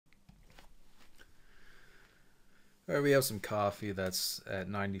All right, we have some coffee that's at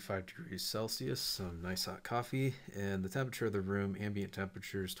 95 degrees Celsius, some nice hot coffee, and the temperature of the room, ambient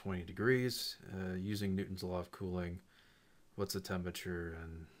temperature is 20 degrees. Using Newton's law of cooling, what's the temperature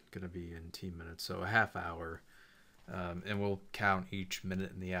and going to be in T minutes? So a half hour, and we'll count each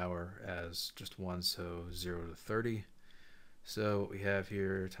minute in the hour as just one, so 0 to 30. So what we have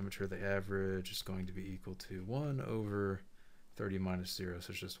here, temperature of the average is going to be equal to 1 over 30 minus 0,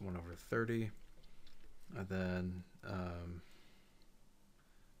 so it's just 1 over 30. And then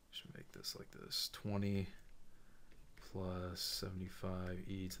should make this like this: 20 plus 75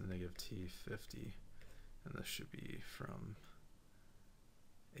 e to the negative t 50, and this should be from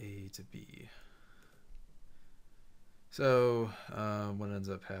A to B. So what ends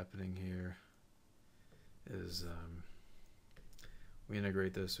up happening here is we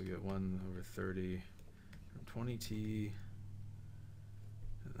integrate this, we get 1 over 30 from 20t,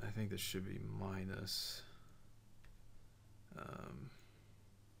 and I think this should be minus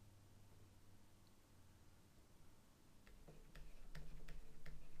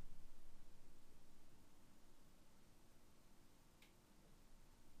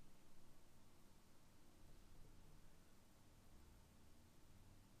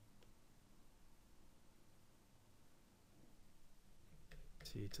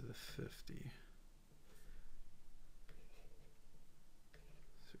t to the 50,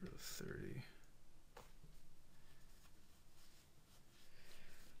 0 to 30.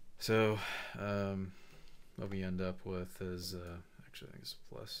 So what we end up with is, actually I think it's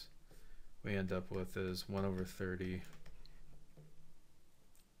plus, we end up with is 1 over 30,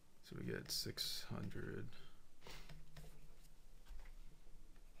 so we get 600.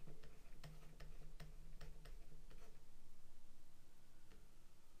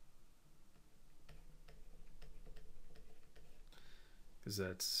 Because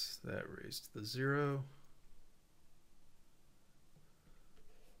that's that raised to the 0.